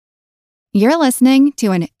You're listening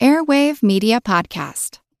to an Airwave Media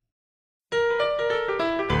Podcast.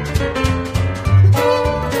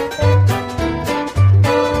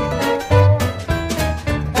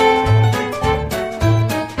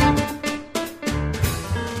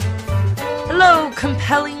 Hello,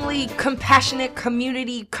 compellingly compassionate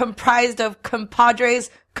community comprised of compadres,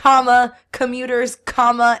 comma, commuters,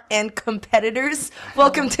 comma, and competitors.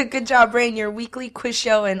 Welcome to Good Job Brain, your weekly quiz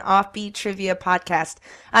show and offbeat trivia podcast.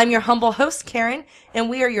 I'm your humble host, Karen, and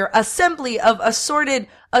we are your assembly of assorted,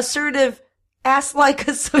 assertive, ass-like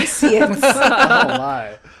associates. Oh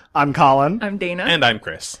my. I'm Colin. I'm Dana. And I'm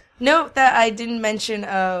Chris. Note that I didn't mention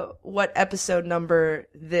what episode number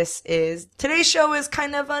this is. Today's show is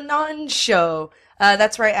kind of a non-show.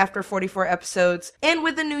 That's right, after 44 episodes. And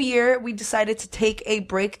with the new year, we decided to take a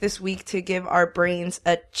break this week to give our brains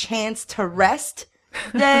a chance to rest.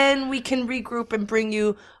 Then we can regroup and bring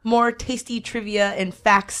you more tasty trivia and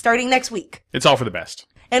facts starting next week. It's all for the best.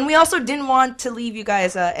 And we also didn't want to leave you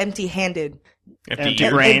guys empty-handed.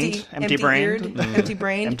 Empty-brained. Empty-eared,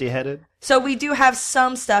 empty-brained. Empty-headed. So we do have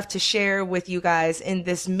some stuff to share with you guys in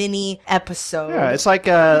this mini episode. Yeah, it's like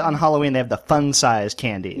on Halloween they have the fun-size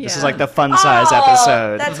candy. This is Yeah. like the fun-size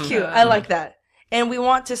episode. That's cute. I like that. And we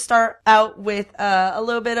want to start out with a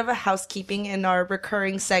little bit of a housekeeping in our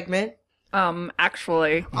recurring segment.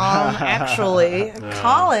 Actually. Actually,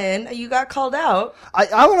 Colin, you got called out.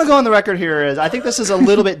 I want to go on the record here is I think this is a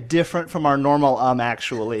little bit different from our normal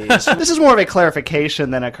actually. So this is more of a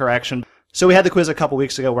clarification than a correction. So we had the quiz a couple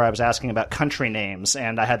weeks ago where I was asking about country names,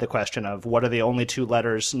 and I had the question of what are the only two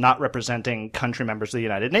letters not representing country members of the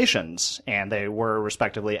United Nations, and they were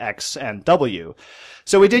respectively X and W.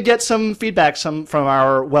 So we did get some feedback from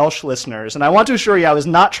our Welsh listeners, and I want to assure you I was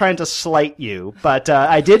not trying to slight you, but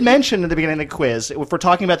I did mention at the beginning of the quiz, if we're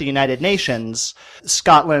talking about the United Nations,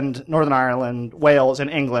 Scotland, Northern Ireland, Wales, and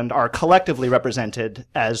England are collectively represented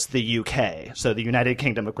as the UK, so the United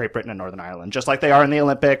Kingdom of Great Britain and Northern Ireland, just like they are in the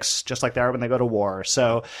Olympics, just like they are when they go to war.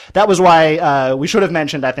 So that was why we should have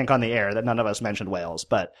mentioned, I think, on the air that none of us mentioned Wales,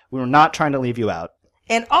 but we were not trying to leave you out.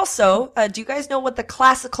 And also, do you guys know what the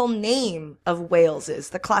classical name of Wales is?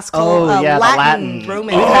 The classical the Latin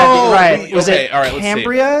Roman. Right. Was okay, it all right, let's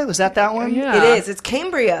Cambria? Was that one? Yeah. It is. It's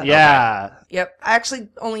Cambria. Yeah. Yep. I actually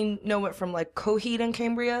only know it from like Coheed and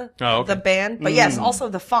Cambria, Oh, okay. the band. But yes, also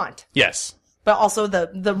the font. Yes. But also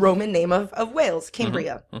the Roman name of Wales,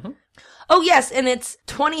 Cambria. Oh, yes, and it's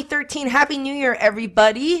 2013. Happy New Year,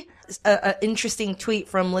 everybody. An interesting tweet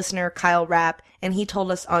from listener Kyle Rapp, and he told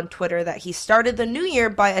us on Twitter that he started the new year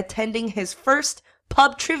by attending his first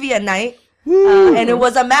pub trivia night, and it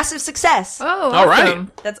was a massive success. Oh, All right.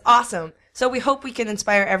 awesome. That's awesome. So we hope we can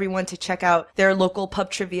inspire everyone to check out their local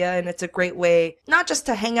pub trivia, and it's a great way, not just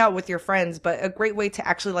to hang out with your friends, but a great way to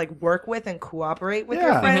actually like work with and cooperate with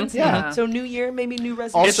your friends. yeah. So new year, maybe new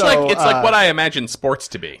resolutions. Also, It's like what I imagine sports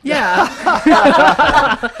to be. Yeah.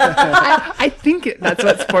 I think that's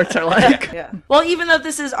what sports are like. Yeah. Well, even though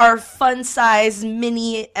this is our fun size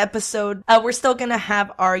mini episode, we're still going to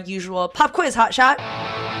have our usual pop quiz hot shot,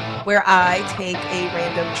 where I take a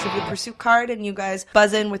random Trivial Pursuit card and you guys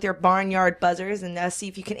buzz in with your barnyard buzzers and see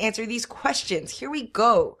if you can answer these questions. Here we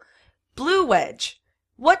go. Blue Wedge.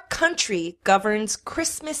 What country governs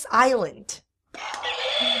Christmas Island?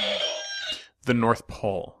 The North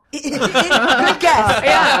Pole. Good guess.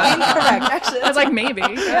 Yeah. Incorrect. Actually, I was like, maybe.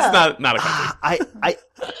 It's not a country.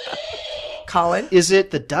 Colin? Is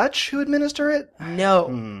it the Dutch who administer it?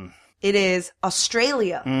 No. It is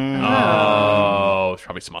Australia. Oh, there's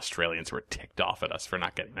probably some Australians who are ticked off at us for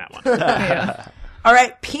not getting that one. All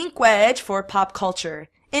right, Pink Wedge for pop culture.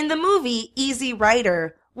 In the movie Easy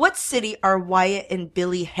Rider, what city are Wyatt and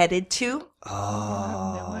Billy headed to?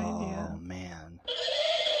 Oh, man.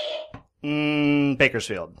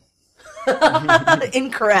 Bakersfield.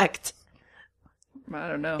 Incorrect. I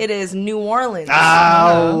don't know. It is New Orleans.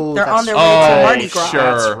 Oh, They're on their way Oh, to Mardi Gras. sure.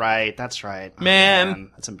 That's right. Oh,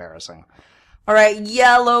 Man. That's embarrassing. All right,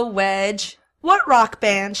 Yellow Wedge. What rock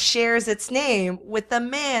band shares its name with the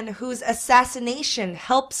man whose assassination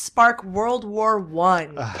helped spark World War I?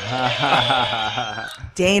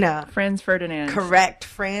 Dana. Franz Ferdinand. Correct.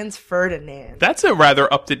 Franz Ferdinand. That's a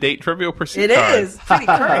rather up-to-date Trivial Pursuit It card. is. Pretty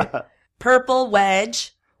current. Purple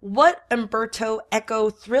Wedge. What Umberto Eco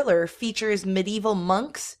thriller features medieval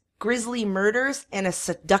monks, grisly murders, and a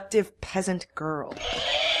seductive peasant girl?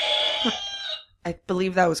 I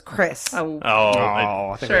believe that was Chris. Oh,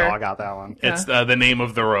 I think we Sure. all got that one. It's the name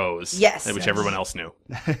of the rose. Yes. Which everyone else knew.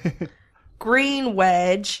 Green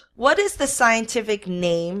Wedge. What is the scientific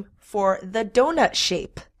name for the donut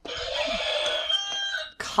shape?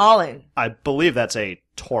 Colin. I believe that's a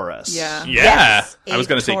Taurus. Yeah. Yeah, Yes, I was a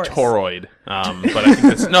going to say Taurus. toroid, but I think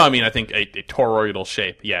that's I think a toroidal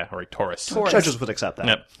shape. Yeah, or a Taurus. Taurus. Judges would accept that.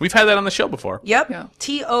 Yep, we've had that on the show before. Yep. Yeah.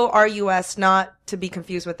 Taurus, not to be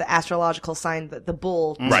confused with the astrological sign, the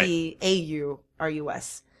bull. Right.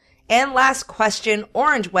 Taurus. And last question,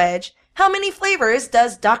 Orange Wedge. How many flavors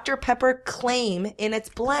does Dr. Pepper claim in its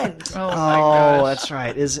blend? Oh my Oh, gosh. that's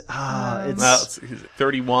right. It's Well, it's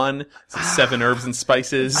 31, 7 herbs and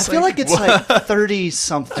spices. I feel like it's like 30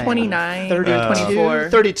 something. 29, 32, 24.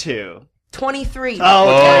 32. 23.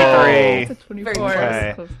 Oh, 23. That's 24. Very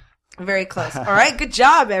close. Close. Very close. All right, good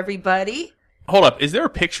job, everybody. Hold up, is there a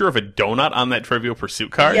picture of a donut on that Trivial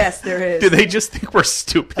Pursuit card? Yes, there is. Do they just think we're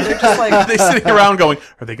stupid? They're just like, Are they sitting around going,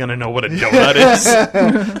 are they going to know what a donut is?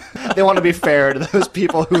 They want to be fair to those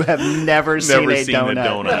people who have never seen Never a seen donut.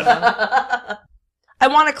 a donut. I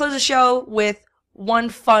want to close the show with one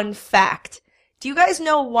fun fact. Do you guys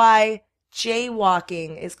know why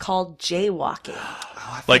jaywalking is called jaywalking?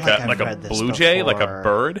 I feel Like I've a read this blue jay? Like a before.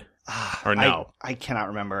 bird? Or no? I cannot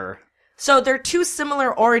remember. So they're two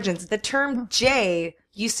similar origins. The term jay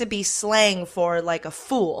used to be slang for like a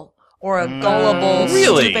fool or a gullible,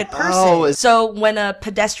 Really? stupid person. Oh, So when a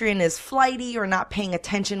pedestrian is flighty or not paying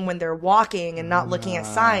attention when they're walking and not looking at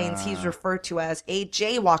signs, he's referred to as a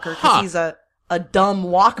jaywalker because he's a dumb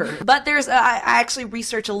walker. But I actually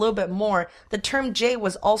researched a little bit more. The term jay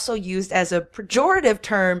was also used as a pejorative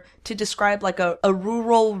term to describe like a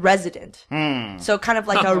rural resident. So kind of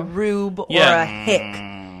like a rube or Yeah. a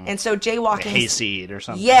hick. And so jaywalking Hayseed or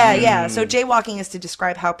something. yeah. So jaywalking is to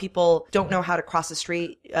describe how people don't know how to cross the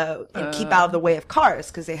street and keep out of the way of cars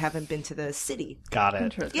because they haven't been to the city. Got it.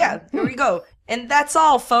 Interesting. Yeah, here we go. And that's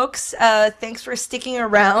all, folks. Thanks for sticking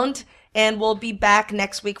around. And we'll be back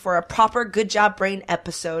next week for a proper Good Job Brain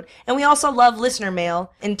episode. And we also love listener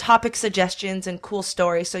mail and topic suggestions and cool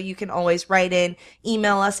stories. So you can always write in,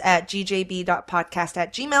 email us at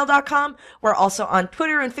gjb.podcast@gmail.com. We're also on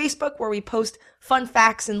Twitter and Facebook where we post fun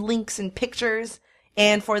facts and links and pictures.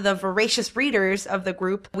 And for the voracious readers of the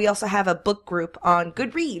group, we also have a book group on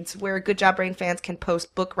Goodreads where Good Job Brain fans can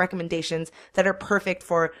post book recommendations that are perfect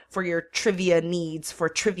for your trivia needs, for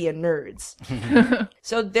trivia nerds.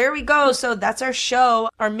 So there we go. So that's our show,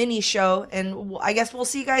 our mini show. And I guess we'll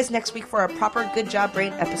see you guys next week for a proper Good Job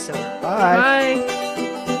Brain episode. Bye.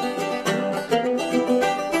 Bye.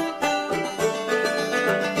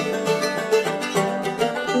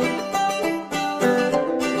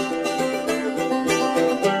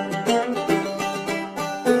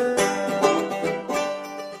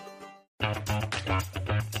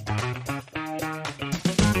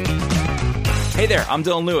 Hey there, I'm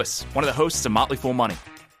Dylan Lewis, one of the hosts of Motley Fool Money.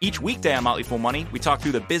 Each weekday on Motley Fool Money, we talk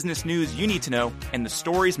through the business news you need to know and the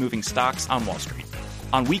stories moving stocks on Wall Street.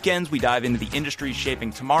 On weekends, we dive into the industries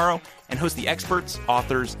shaping tomorrow and host the experts,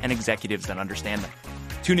 authors, and executives that understand them.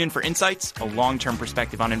 Tune in for insights, a long-term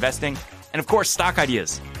perspective on investing, and of course, stock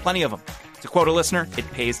ideas. Plenty of them. To quote a listener,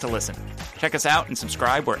 it pays to listen. Check us out and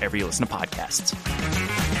subscribe wherever you listen to podcasts.